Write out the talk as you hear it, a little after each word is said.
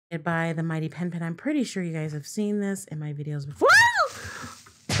By the Mighty Pen Pen. I'm pretty sure you guys have seen this in my videos before.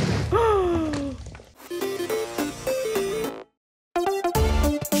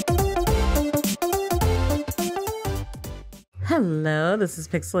 Hello, this is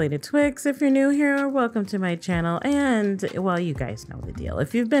ThePixelatedTwix. If you're new here, welcome to my channel. And, well, you guys know the deal.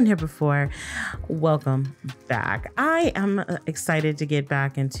 If you've been here before, welcome back. I am excited to get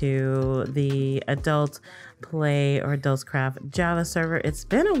back into the Adult Play or AdultsCraft Java server. It's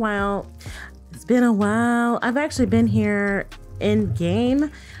been a while. I've actually been here in game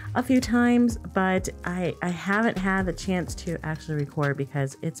a few times, but I haven't had the chance to actually record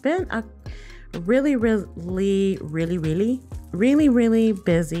because it's been a really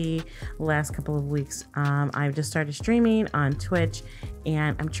busy last couple of weeks. I've just started streaming on Twitch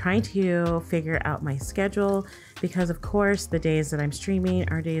and I'm trying to figure out my schedule because of course the days that I'm streaming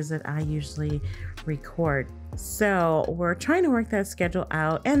are days that I usually record. So we're trying to work that schedule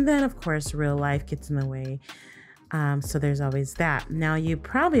out, and then of course real life gets in the way. So there's always that. Now you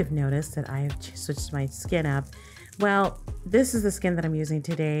probably have noticed that I have switched my skin up. Well, this is the skin that I'm using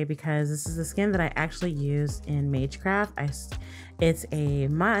today because this is the skin that I actually use in Magecraft. It's a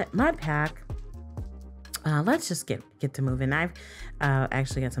Modpack. Let's just get to moving. I've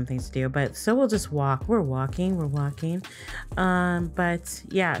actually got some things to do, but so we'll just walk. We're walking. But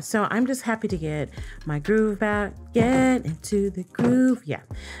yeah, so I'm just happy to get my groove back, get into the groove. Yeah.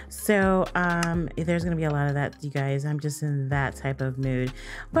 So there's gonna be a lot of that, you guys. I'm just in that type of mood,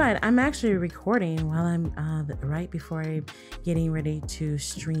 but I'm actually recording while I'm right before I'm getting ready to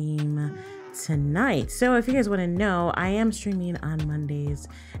stream tonight. So if you guys want to know, I am streaming on Mondays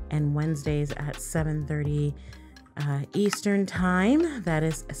and Wednesdays at 7:30 Eastern time. That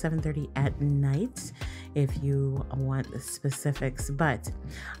is 7:30 at night if you want the specifics, but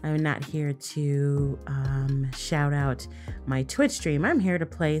I'm not here to shout out my Twitch stream. I'm here to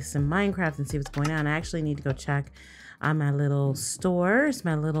play some Minecraft and see what's going on. I actually need to go check on my little stores,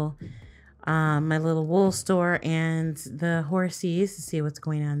 my little wool store and the horsies to see what's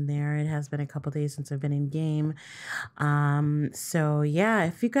going on there. It has been a couple days since I've been in game. So yeah,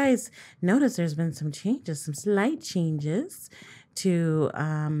 if you guys notice, there's been some changes, some slight changes to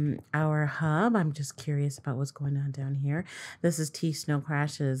our hub. I'm just curious about what's going on down here. This is T Snow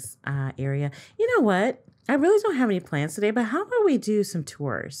Crash's area. You know what? I really don't have any plans today, but how about we do some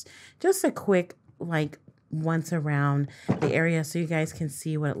tours? Just a quick, like, once around the area so you guys can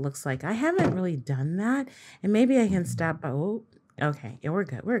see what it looks like. I haven't really done that, and maybe I can stop by. Oh, okay, yeah, we're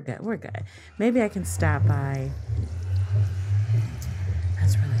good. Maybe I can stop by.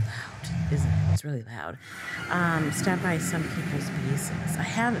 That's really loud, isn't it? It's really loud. Stop by some people's bases.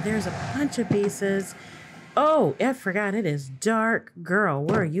 There's a bunch of bases. Oh, I forgot, it is dark. Girl,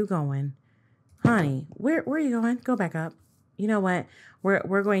 where are you going? Honey, where are you going? Go back up. You know what?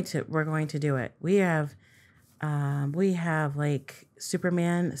 We're going to do it. We have like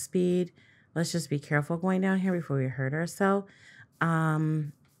Superman speed. Let's just be careful going down here before we hurt ourselves.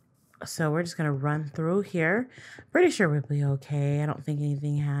 So we're just gonna run through here. Pretty sure we'll be okay. I don't think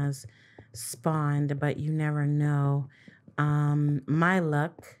anything has spawned, but you never know. My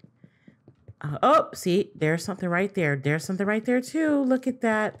luck. Oh, see, there's something right there. There's something right there too. Look at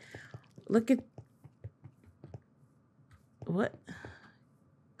that. Look at what?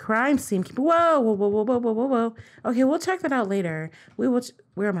 Crime scene. Whoa. Okay, we'll check that out later. We will.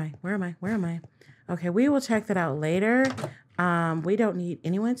 Where am I? Okay, we will check that out later. We don't need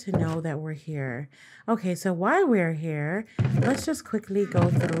anyone to know that we're here. Okay, so while we're here, let's just quickly go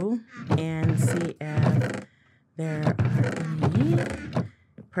through and see if there are any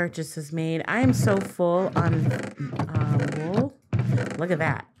purchases made. I am so full on wool. Look at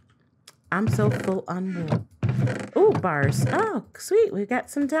that. I'm so full on wool. Oh, bars. Oh, sweet. We've got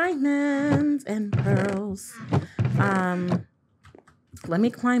some diamonds and pearls. Let me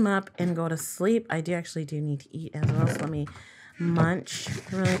climb up and go to sleep. I actually do need to eat as well, so let me munch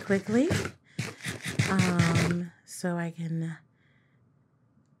really quickly. So I can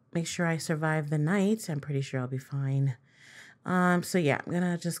make sure I survive the night. I'm pretty sure I'll be fine. So yeah, I'm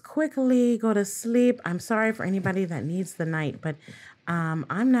gonna just quickly go to sleep. I'm sorry for anybody that needs the night, but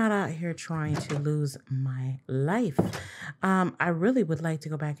I'm not out here trying to lose my life. I really would like to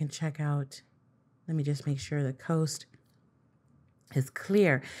go back and check out. Let me just make sure the coast is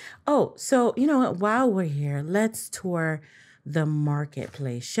clear. Oh, so you know what? While we're here, let's tour the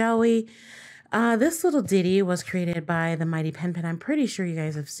marketplace, shall we? This little ditty was created by the Mighty Pen Pen. I'm pretty sure you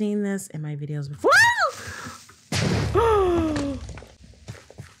guys have seen this in my videos before.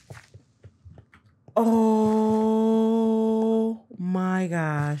 Oh my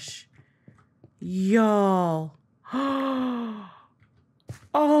gosh. Y'all.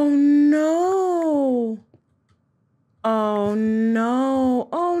 Oh Oh no. Oh no.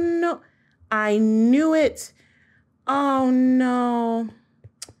 Oh no. I knew it. Oh no.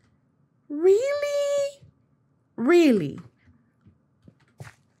 Really? Really?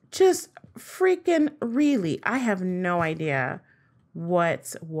 Just freaking really. I have no idea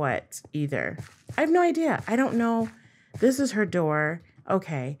what's what either. I have no idea. I don't know. This is her door.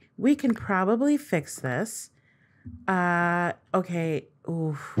 Okay. We can probably fix this. Okay.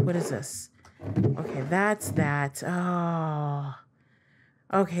 Ooh, what is this? Okay, that's that. Oh.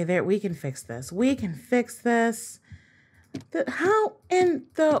 Okay, there, we can fix this. We can fix this. How in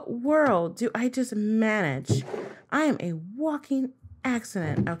the world do I just manage? I am a walking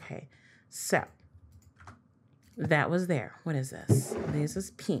accident. Okay, so that was there. What is this? This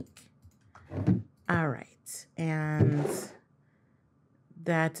is pink. All right, and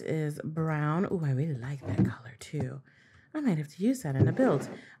that is brown. Oh, I really like that color too. I might have to use that in a build.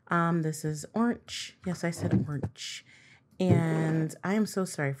 This is orange. Yes, I said orange. And I am so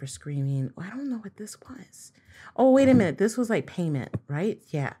sorry for screaming. I don't know what this was. Oh, wait a minute. This was like payment, right?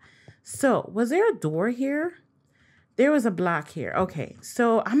 Yeah. So was there a door here? There was a block here. Okay.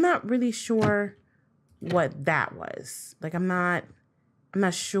 So I'm not really sure what that was. Like, I'm not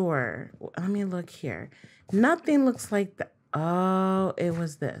sure. Let me look here. Nothing looks like the, oh, it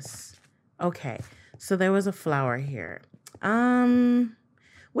was this. Okay. So there was a flower here.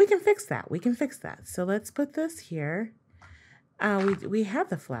 We can fix that. We can fix that. So let's put this here. We have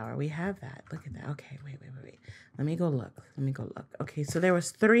the flower. We have that. Look at that. Okay, wait. Let me go look. Okay, so there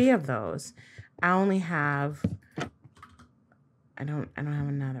was 3 of those. I only have. I don't have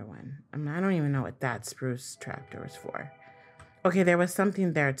another one. I don't even know what that spruce trapdoor is for. Okay, there was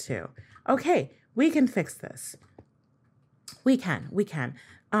something there too. Okay, we can fix this. We can.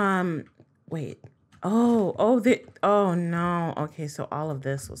 Wait. Oh no. Okay, so all of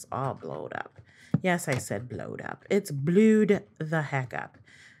this was all blowed up. Yes, I said blowed up. It's blued the heck up.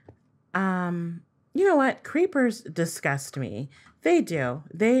 You know what? Creepers disgust me. They do.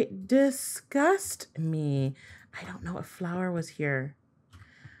 They disgust me. I don't know what flower was here.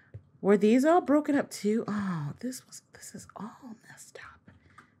 Were these all broken up too? Oh, this is all messed up.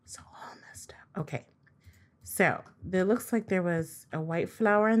 It's all messed up. Okay. So, it looks like there was a white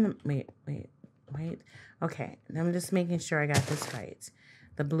flower in the wait. Okay, I'm just making sure I got this right.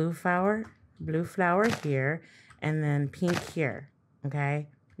 The blue flower here, and then pink here. Okay,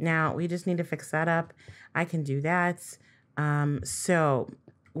 now we just need to fix that up. I can do that. So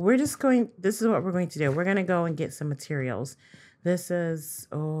we're just going, this is what we're going to do. We're going to go and get some materials. This is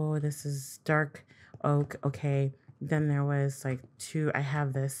dark oak. Okay, then there was like 2. I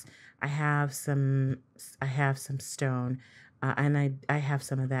have this. I have some stone. And I have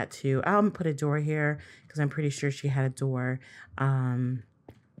some of that too. I'll put a door here because I'm pretty sure she had a door.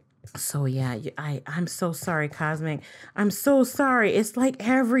 So yeah, I'm so sorry, Cosmic. I'm so sorry. It's like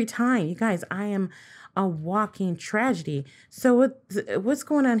every time, you guys, I am a walking tragedy. So what's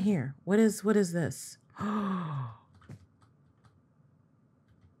going on here? What is this?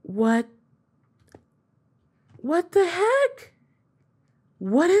 What the heck?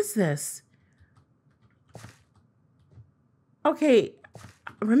 What is this? Okay,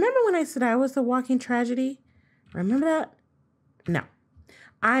 remember when I said I was the walking tragedy? Remember that? No,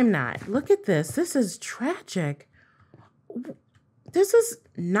 I'm not. Look at this. This is tragic. This is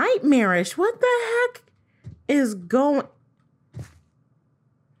nightmarish. What the heck is going?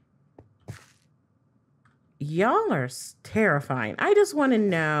 Y'all are terrifying. I just want to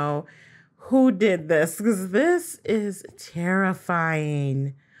know who did this because this is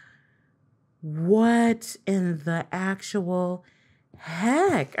terrifying. What in the actual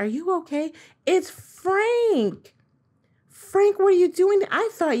heck? Are you okay? It's Frank. Frank, what are you doing?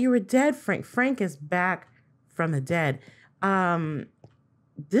 I thought you were dead, Frank. Frank is back from the dead.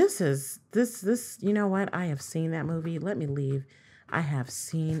 This, you know what? I have seen that movie. Let me leave. I have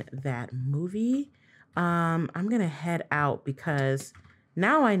seen that movie. I'm going to head out because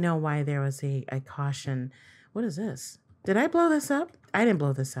now I know why there was a caution. What is this? Did I blow this up? I didn't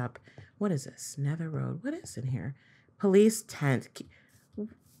blow this up. What is this? Nether Road. What is in here? Police tent.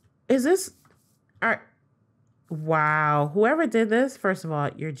 Is this? Wow. Whoever did this, first of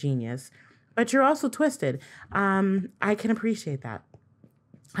all, you're genius. But you're also twisted. I can appreciate that.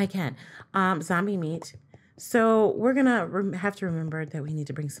 I can. Zombie meat. So we're going to have to remember that we need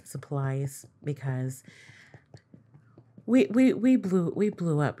to bring some supplies because we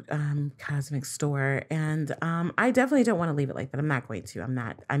blew up Cosmic Store, and I definitely don't want to leave it like that. I'm not going to. I'm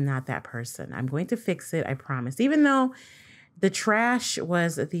not that person. I'm going to fix it. I promise. Even though the trash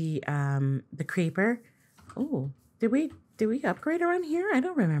was the creeper. Oh, did did we upgrade around here? I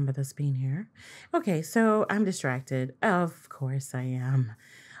don't remember this being here. Okay, so I'm distracted. Of course I am.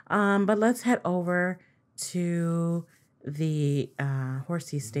 But let's head over to the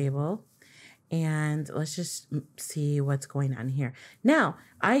horsey stable and let's just see what's going on here. Now,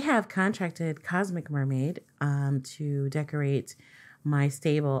 I have contracted Cosmic Mermaid to decorate my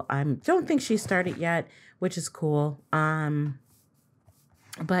stable. I don't think she started yet, which is cool. But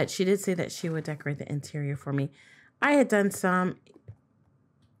she did say that she would decorate the interior for me. I had done some.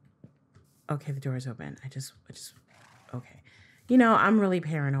 Okay, the door is open. I just, okay. You know, I'm really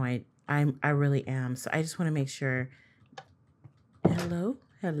paranoid. I really am. So I just want to make sure. Hello?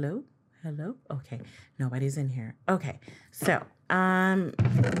 Hello? Hello? Okay. Nobody's in here. Okay. So,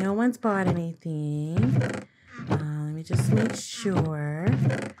 no one's bought anything. Let me just make sure.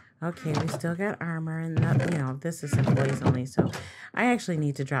 Okay, we still got armor and that, you know, this is employees only. So I actually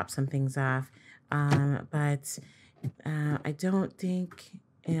need to drop some things off. But I don't think,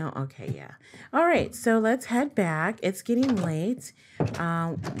 you know, okay, yeah. All right, so let's head back. It's getting late.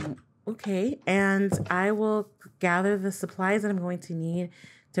 Okay, and I will gather the supplies that I'm going to need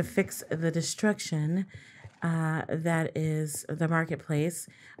to fix the destruction that is the marketplace.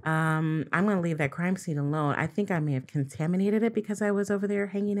 I'm going to leave that crime scene alone. I think I may have contaminated it because I was over there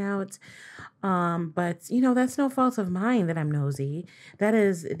hanging out. But, you know, that's no fault of mine that I'm nosy. That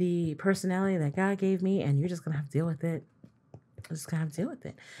is the personality that God gave me, and you're just going to have to deal with it. Just going to have to deal with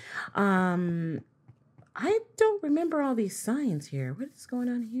it. I don't remember all these signs here. What is going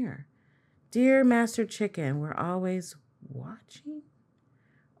on here? Dear Master Chicken, we're always watching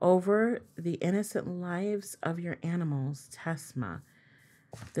over the innocent lives of your animals, Tesma.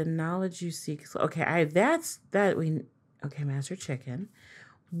 The knowledge you seek. Okay, okay, Master Chicken.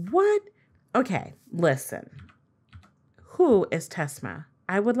 What? Okay, listen. Who is Tesma?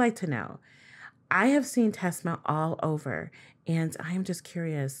 I would like to know. I have seen Tesma all over, and I am just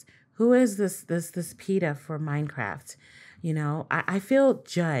curious. Who is this PETA for Minecraft? You know, I feel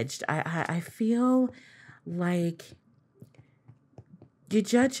judged. I feel like you're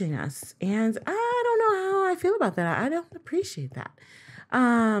judging us, and I don't know how I feel about that. I don't appreciate that.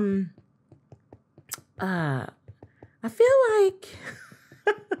 I feel like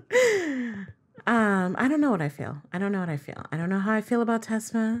I don't know what I feel. I don't know what I feel. I don't know how I feel about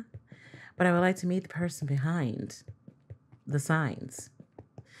Tesma, but I would like to meet the person behind the signs.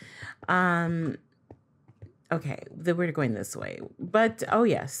 Okay, we're going this way. But oh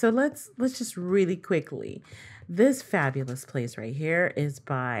yeah, so let's just really quickly. This fabulous place right here is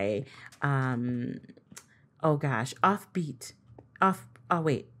by oh gosh, Offbeat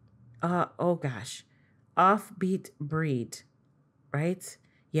Breed, right?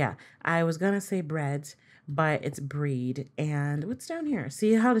 Yeah, I was gonna say bread, but it's breed. And what's down here?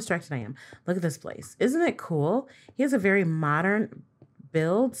 See how distracted I am. Look at this place. Isn't it cool? He has a very modern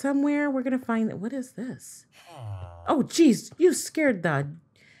build somewhere. We're gonna find, what is this? Oh geez, you scared the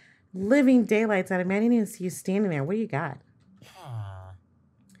living daylights out of me. I didn't even see you standing there. What do you got?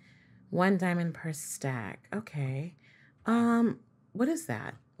 1 diamond per stack. Okay. What is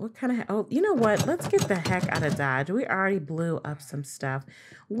that? What kind of, oh, you know what? Let's get the heck out of Dodge. We already blew up some stuff.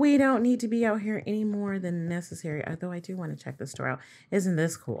 We don't need to be out here any more than necessary, although I do want to check the store out. Isn't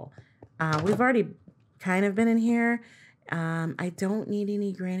this cool? We've already kind of been in here. I don't need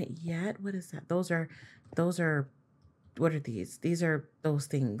any granite yet. What is that? Those are, what are these? These are those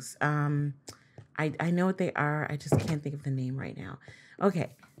things. I know what they are. I just can't think of the name right now.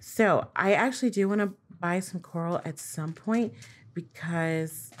 Okay, so I actually do want to buy some coral at some point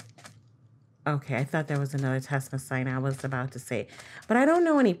because, okay, I thought there was another Tesla sign I was about to say, but I don't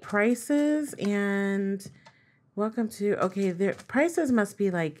know any prices. And welcome to, okay, the prices must be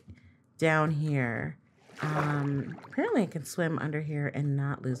like down here. Apparently I can swim under here and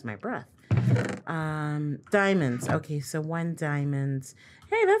not lose my breath. Diamonds. Okay, so 1 diamond.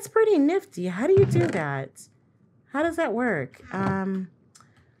 Hey, that's pretty nifty. How do you do that? How does that work?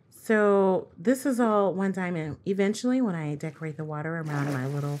 So this is all 1 diamond. Eventually, when I decorate the water around my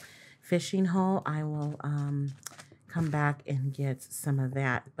little fishing hole, I will come back and get some of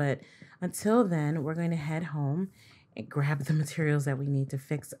that. But until then, we're going to head home and grab the materials that we need to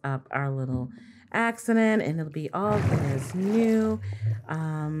fix up our little accident, and it'll be all good as new,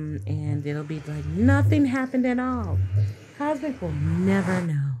 and it'll be like nothing happened at all. Cosmic will never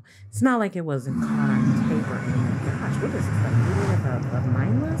know. It's not like it wasn't caught on tape or anything. Gosh, what is this, like meeting of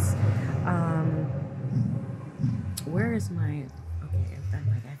mindless? Where is my, okay,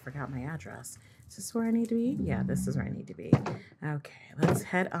 I forgot my address. Is this where I need to be? Yeah, this is where I need to be. Okay, let's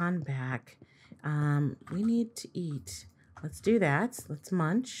head on back. We need to eat. let's do that. Let's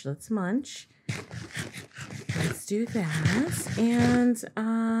munch. Let's munch. Let's do that. And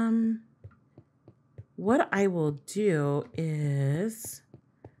what I will do is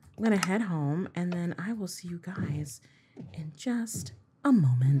I'm going to head home, and then I will see you guys in just a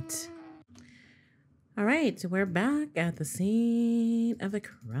moment. All right, we're back at the scene of the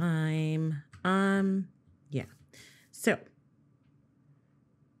crime. Yeah. So,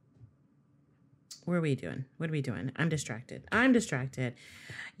 what are we doing? What are we doing? I'm distracted. I'm distracted.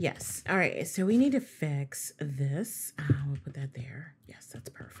 Yes. All right. So we need to fix this. We'll put that there. Yes, that's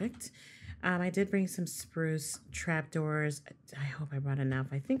perfect. I did bring some spruce trapdoors. I hope I brought enough.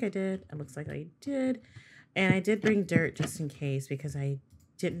 I think I did. It looks like I did. And I did bring dirt just in case because I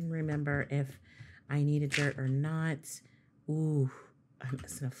didn't remember if I needed dirt or not. Ooh, I'm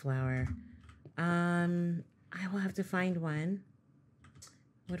missing a flower. I will have to find one.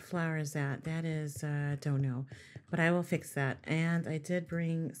 What flower is that? That is, don't know. But I will fix that. And I did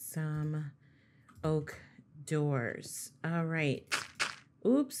bring some oak doors. All right.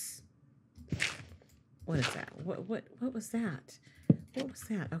 Oops. What is that? What was that? What was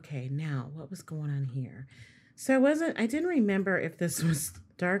that? Okay, now what was going on here? So I didn't remember if this was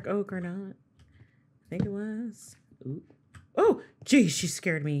dark oak or not. I think it was. Ooh. Oh, geez, she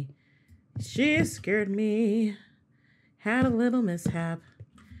scared me. She scared me. Had a little mishap.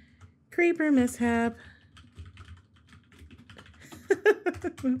 Creeper mishap.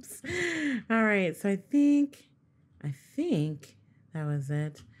 Oops. All right, so I think that was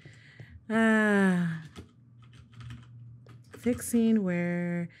it. Fixing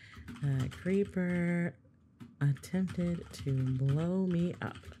where the creeper attempted to blow me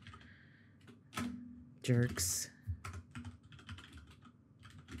up. Jerks.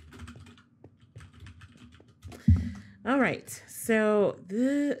 All right, so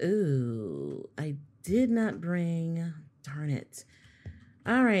I did not bring, darn it.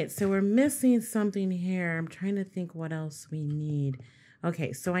 All right, so we're missing something here. I'm trying to think what else we need.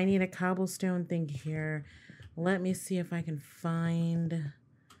 Okay, so I need a cobblestone thing here. Let me see if I can find,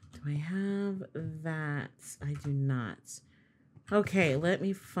 do I have that? I do not. Okay, let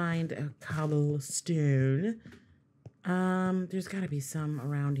me find a cobblestone. There's gotta be some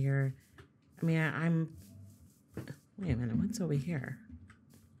around here. I mean, wait a minute, what's over here?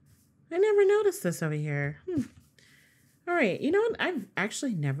 I never noticed this over here. All right, you know what? I've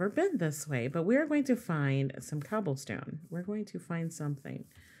actually never been this way, but we're going to find some cobblestone. We're going to find something.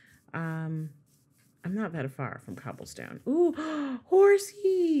 I'm not that far from cobblestone. Ooh,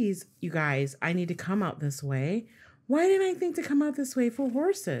 horsies! You guys, I need to come out this way. Why didn't I think to come out this way for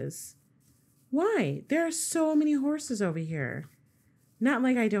horses? Why? There are so many horses over here. Not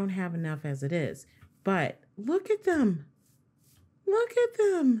like I don't have enough as it is, but look at them. Look at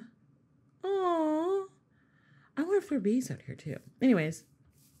them. Aww. I wonder if there are bees out here too. Anyways,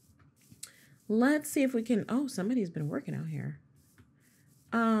 let's see if we can, oh, somebody's been working out here.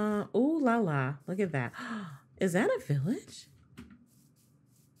 Ooh la la, look at that. Is that a village?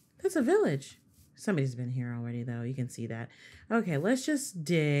 That's a village. Somebody's been here already though, you can see that. Okay, let's just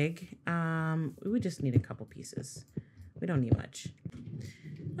dig. We just need a couple pieces. We don't need much.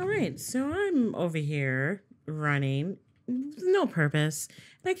 All right, so I'm over here running, no purpose.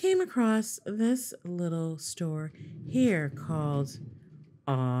 And I came across this little store here called,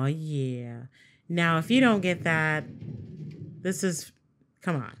 oh yeah. Now, if you don't get that, this is,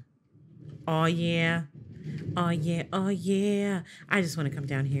 come on. Oh yeah. Oh yeah, oh yeah. I just want to come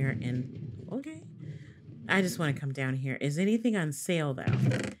down here and, okay. I just want to come down here. Is anything on sale though?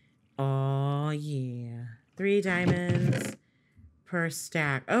 Oh yeah. 3 diamonds per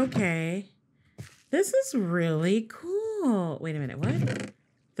stack. Okay. This is really cool. Wait a minute, what?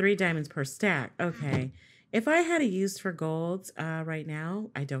 3 diamonds per stack. Okay. If I had a use for gold right now,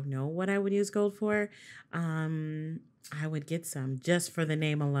 I don't know what I would use gold for. I would get some just for the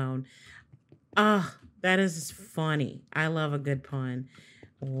name alone. Ah, that is funny. I love a good pun.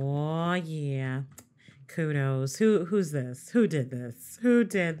 Oh yeah. Kudos. Who's this? Who did this? Who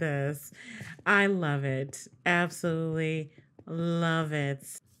did this? I love it. Absolutely love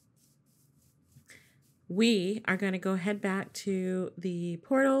it. We are going to go head back to the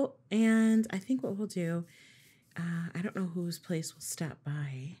portal, and I think what we'll do, I don't know whose place will stop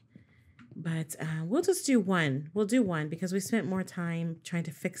by, but we'll just do one. We'll do one because we spent more time trying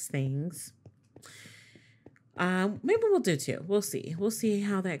to fix things. Maybe we'll do 2. We'll see. We'll see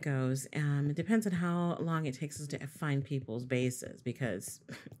how that goes. It depends on how long it takes us to find people's bases because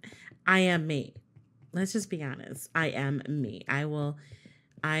I am me. Let's just be honest. I am me. I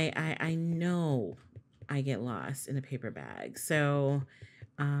know I get lost in a paper bag. So,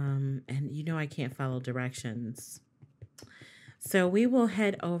 and you know I can't follow directions. So we will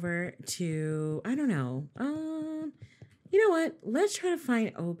head over to, I don't know. You know what? Let's try to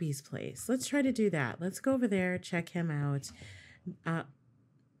find Obi's place. Let's try to do that. Let's go over there, check him out.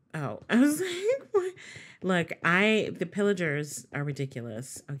 Oh, I was like, what? Look, the pillagers are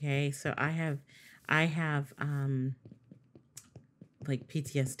ridiculous. Okay, so I have like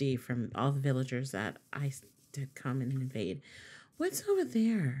PTSD from all the villagers that I did come and invade. What's over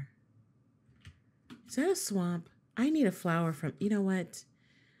there? Is that a swamp? I need a flower from, you know what?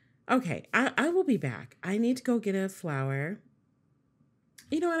 Okay, I will be back. I need to go get a flower.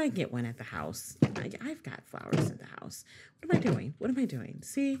 You know what? I get one at the house. I've got flowers in the house. What am I doing? What am I doing?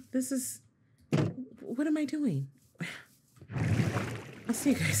 See, this is, what am I doing? I'll see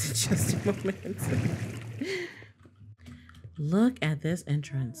you guys in just a moment. Look at this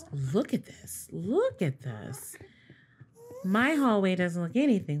entrance. Look at this. Look at this. My hallway doesn't look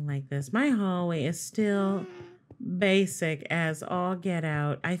anything like this. My hallway is still basic as all get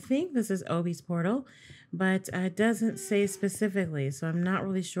out. I think this is Obi's portal, but it doesn't say specifically, so I'm not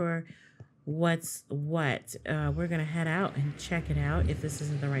really sure what's what. We're gonna head out and check it out. If this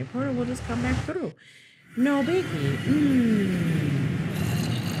isn't the right portal, we'll just come back through. No biggie.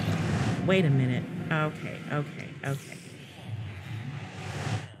 Wait a minute. Okay.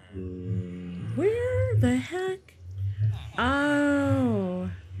 Where the heck? Oh.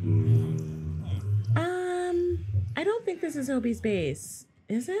 I don't think this is Obi's base.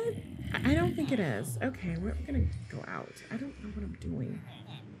 Is it? I don't think it is. Okay, we're gonna go out. I don't know what I'm doing.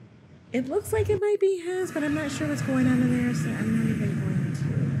 It looks like it might be his, but I'm not sure what's going on in there, so I'm not even going to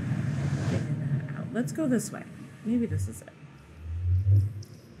figure that out. Let's go this way. Maybe this is it.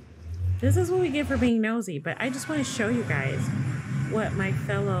 This is what we get for being nosy, but I just want to show you guys what my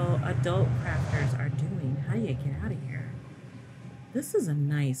fellow adult crafters are doing. How do you get out of here? This is a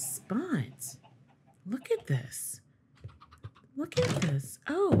nice spot. Look at this. Look at this.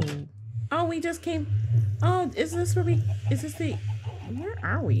 Oh, we just came. Oh, is this where where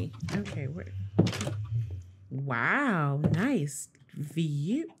are we? Okay, wow, nice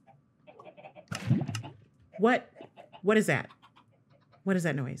view. What is that? What is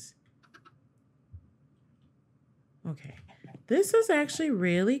that noise? Okay, this is actually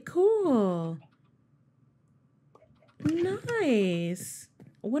really cool. Nice.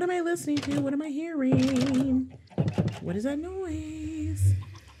 What am I listening to? What am I hearing? What is that noise?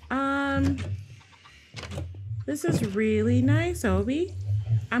 This is really nice, Obi.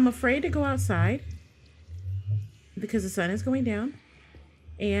 I'm afraid to go outside because the sun is going down,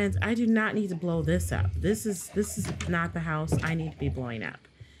 and I do not need to blow this up. This is not the house I need to be blowing up.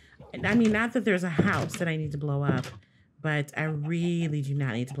 I mean, not that there's a house that I need to blow up, but I really do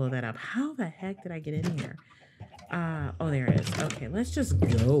not need to blow that up. How the heck did I get in here? Oh, there it is. Okay, let's just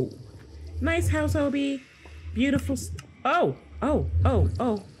go. Nice house, Obi. Beautiful. Oh.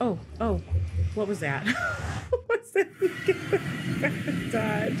 What was that? What's that?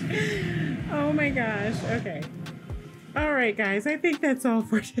 Dodge. Oh my gosh. Okay. All right, guys. I think that's all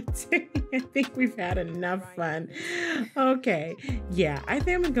for today. I think we've had enough fun. Okay. Yeah, I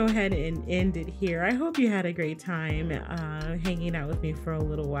think I'm gonna go ahead and end it here. I hope you had a great time hanging out with me for a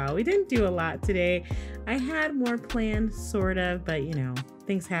little while. We didn't do a lot today. I had more planned, sort of, but you know,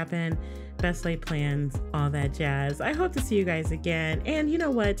 things happen. Best laid plans, all that jazz. I hope to see you guys again. And you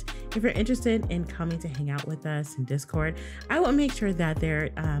know what? If you're interested in coming to hang out with us in Discord, I will make sure that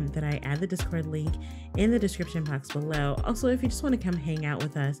that I add the Discord link in the description box below. Also, if you just want to come hang out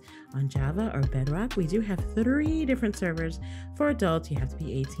with us on Java or Bedrock, we do have 3 different servers for adults. You have to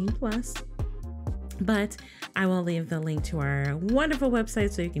be 18 plus. But I will leave the link to our wonderful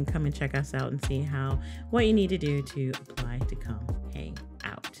website so you can come and check us out and see what you need to do to apply to come hang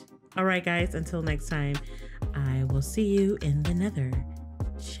out. All right, guys, until next time, I will see you in the nether.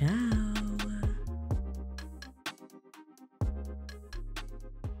 Ciao.